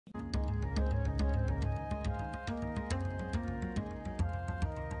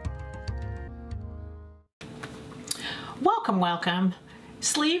Welcome, welcome.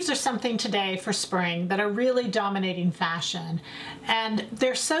 Sleeves are something today for spring that are really dominating fashion, and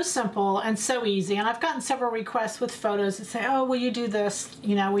they're so simple and so easy. And I've gotten several requests with photos that say, oh, will you do this?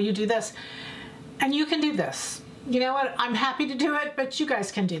 You know, will you do this? And you can do this. You know what? I'm happy to do it, but you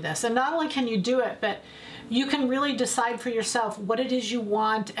guys can do this. And not only can you do it, but you can really decide for yourself what it is you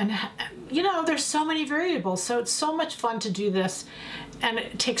want. And you know, there's so many variables, so it's so much fun to do this. And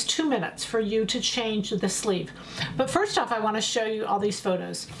it takes 2 minutes for you to change the sleeve. But first off, I want to show you all these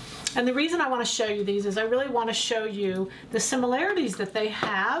photos. And the reason I want to show you these is I really want to show you the similarities that they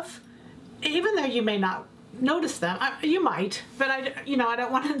have, even though you may not notice them. You might, but I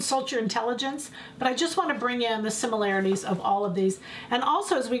don't want to insult your intelligence, but I just want to bring in the similarities of all of these. And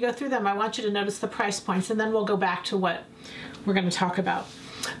also, as we go through them, I want you to notice the price points, and then we'll go back to what we're going to talk about.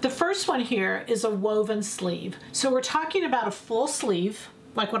 The first one here is a woven sleeve. So we're talking about a full sleeve,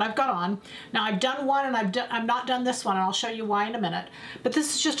 like what I've got on. Now I've done one and I've not done this one, and I'll show you why in a minute. But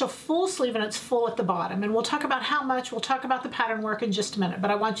this is just a full sleeve and it's full at the bottom. And we'll talk about how much, we'll talk about the pattern work in just a minute, but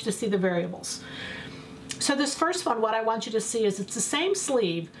I want you to see the variables. So this first one, what I want you to see is it's the same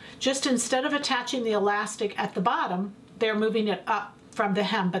sleeve, just instead of attaching the elastic at the bottom, they're moving it up from the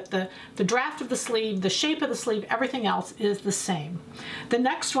hem, but the draft of the sleeve, the shape of the sleeve, everything else is the same. The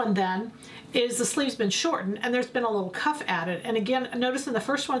next one then is the sleeve's been shortened and there's been a little cuff added. And again, notice in the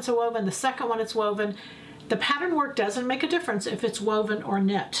first one it's a woven, the second one it's woven. The pattern work doesn't make a difference if it's woven or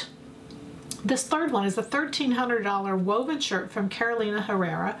knit. This third one is a $1,300 woven shirt from Carolina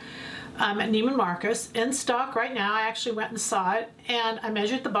Herrera at Neiman Marcus, in stock right now. I actually went and saw it, and I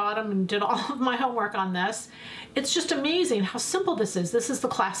measured the bottom and did all of my homework on this. It's just amazing how simple this is. This is the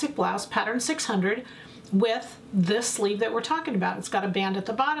classic blouse, pattern 600, with this sleeve that we're talking about. It's got a band at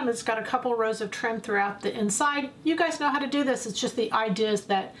the bottom. It's got a couple rows of trim throughout the inside. You guys know how to do this. It's just the ideas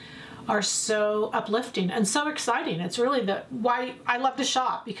that are so uplifting and so exciting. It's really why I love to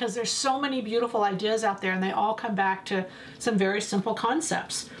shop, because there's so many beautiful ideas out there and they all come back to some very simple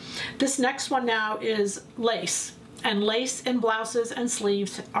concepts. This next one now is lace, and lace in blouses and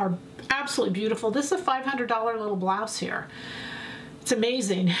sleeves are absolutely beautiful. This is a $500 little blouse here. It's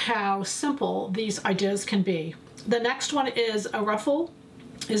amazing how simple these ideas can be. The next one is a ruffle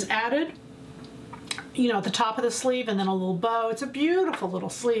is added, you know, at the top of the sleeve, and then a little bow. It's a beautiful little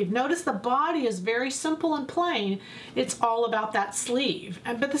sleeve. Notice the body is very simple and plain. It's all about that sleeve.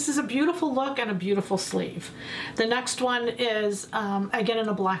 But this is a beautiful look and a beautiful sleeve. The next one is, again, in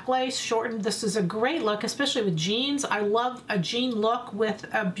a black lace, shortened. This is a great look, especially with jeans. I love a jean look with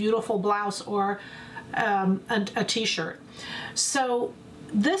a beautiful blouse or a t-shirt. So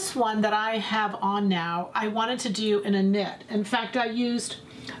this one that I have on now, I wanted to do in a knit. In fact, I used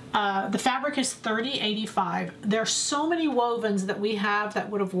the fabric is 3085. There's so many wovens that we have that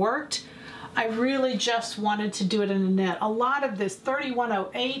would have worked. I really just wanted to do it in a knit. A lot of this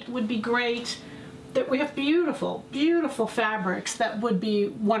 3108 would be great. That we have beautiful, beautiful fabrics that would be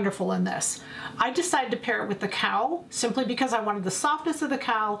wonderful in this. I decided to pair it with the cowl simply because I wanted the softness of the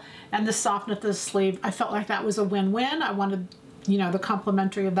cowl and the softness of the sleeve. I felt like that was a win-win. I wanted, you know, the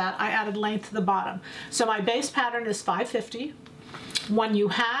complementary of that. I added length to the bottom. So my base pattern is 550. One you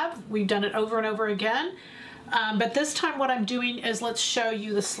have, we've done it over and over again, but this time what I'm doing is, let's show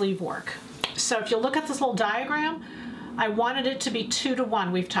you the sleeve work. So if you look at this little diagram, I wanted it to be 2 to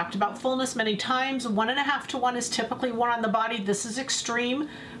 1. We've talked about fullness many times. 1.5 to 1 is typically 1 on the body. This is extreme,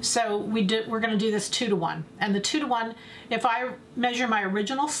 so we're going to do this 2 to 1. And the 2 to 1, if I measure my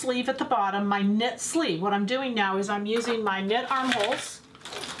original sleeve at the bottom, my knit sleeve, what I'm doing now is I'm using my knit armholes.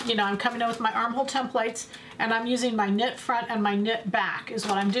 You know, I'm coming in with my armhole templates, and I'm using my knit front and my knit back is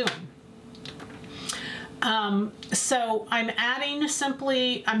what I'm doing. So I'm adding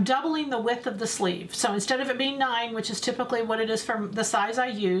simply, I'm doubling the width of the sleeve. So instead of it being 9, which is typically what it is from the size I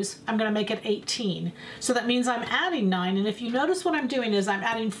use, I'm going to make it 18. So that means I'm adding 9, and if you notice what I'm doing is I'm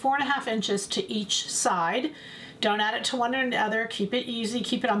adding 4.5 inches to each side. Don't add it to one or the other. Keep it easy.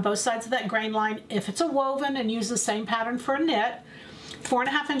 Keep it on both sides of that grain line. If it's a woven, and use the same pattern for a knit,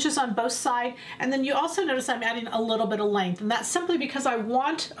 4.5 inches on both sides. And then you also notice I'm adding a little bit of length, and that's simply because I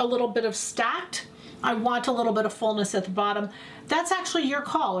want a little bit of stacked. I want a little bit of fullness at the bottom. That's actually your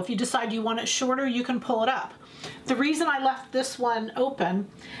call. If you decide you want it shorter, you can pull it up. The reason I left this one open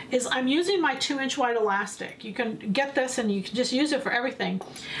is I'm using my 2-inch wide elastic. You can get this and you can just use it for everything.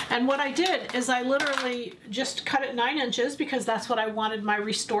 And what I did is I literally just cut it 9 inches because that's what I wanted my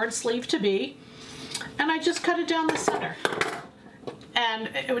restored sleeve to be. And I just cut it down the center. And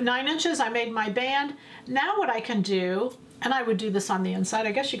it was 9 inches, I made my band. Now what I can do, and I would do this on the inside,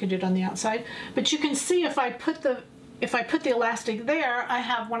 I guess you could do it on the outside, but you can see if I put the elastic there, I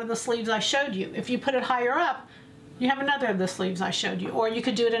have one of the sleeves I showed you. If you put it higher up, You have another of the sleeves I showed you, or you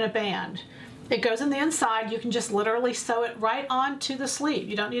could do it in a band. It goes in the inside. You can just literally sew it right onto the sleeve.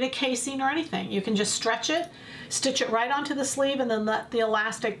 You don't need a casing or anything. You can just stretch it, stitch it right onto the sleeve, and then let the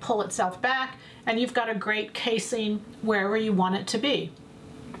elastic pull itself back, and you've got a great casing wherever you want it to be.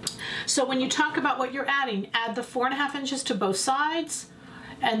 So when you talk about what you're adding, add the 4.5 inches to both sides,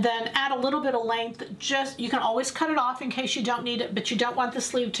 and then add a little bit of length. You can always cut it off in case you don't need it, but you don't want the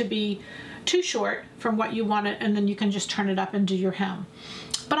sleeve to be too short from what you want it, and then you can just turn it up and do your hem.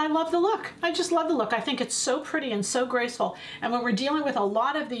 But I love the look. I just love the look. I think it's so pretty and so graceful. And when we're dealing with a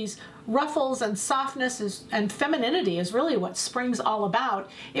lot of these ruffles and softness and femininity is really what spring's all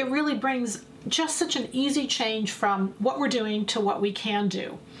about, it really brings just such an easy change from what we're doing to what we can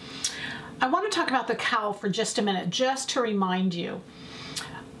do. I want to talk about the cowl for just a minute, just to remind you.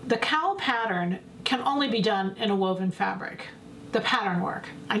 The cowl pattern can only be done in a woven fabric. The pattern work.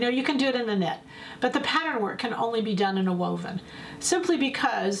 I know you can do it in a knit, but the pattern work can only be done in a woven, simply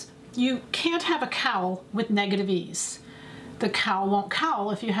because you can't have a cowl with negative ease. The cowl won't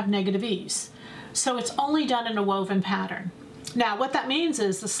cowl if you have negative ease. So it's only done in a woven pattern. Now what that means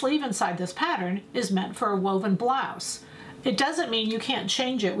is the sleeve inside this pattern is meant for a woven blouse. It doesn't mean you can't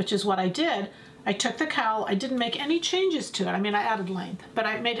change it, which is what I did. I took the cowl, I didn't make any changes to it. I mean, I added length, but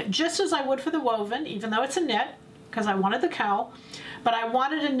I made it just as I would for the woven, even though it's a knit, because I wanted the cowl, but I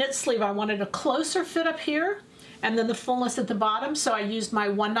wanted a knit sleeve. I wanted a closer fit up here and then the fullness at the bottom. So I used my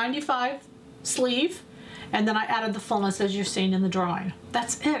 195 sleeve, and then I added the fullness as you're seeing in the drawing.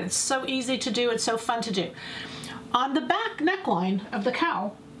 That's it. It's so easy to do. It's so fun to do. On the back neckline of the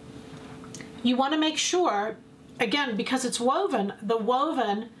cowl, you want to make sure, again, because it's woven, the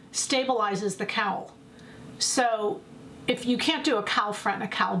woven stabilizes the cowl. So if you can't do a cowl front and a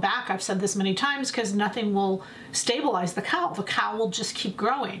cowl back, I've said this many times, because nothing will stabilize the cowl. The cowl will just keep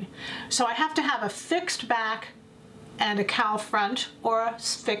growing. So I have to have a fixed back and a cowl front, or a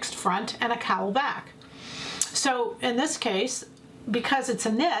fixed front and a cowl back. So in this case, because it's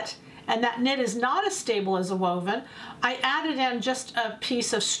a knit, and that knit is not as stable as a woven, I added in just a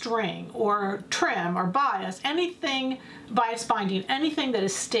piece of string or trim or bias, anything, bias binding, anything that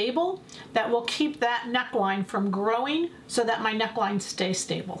is stable that will keep that neckline from growing so that my neckline stays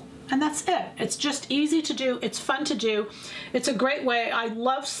stable. And that's it. It's just easy to do. It's fun to do. It's a great way. I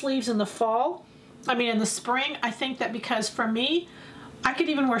love sleeves in the fall. I mean, in the spring, I think that because for me, I could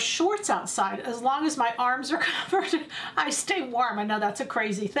even wear shorts outside as long as my arms are covered. I stay warm. I know that's a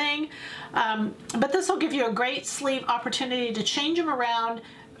crazy thing, but this will give you a great sleeve opportunity to change them around,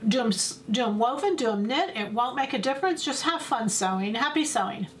 do them woven, do them knit. It won't make a difference. Just have fun sewing. Happy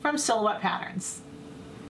sewing from Silhouette Patterns.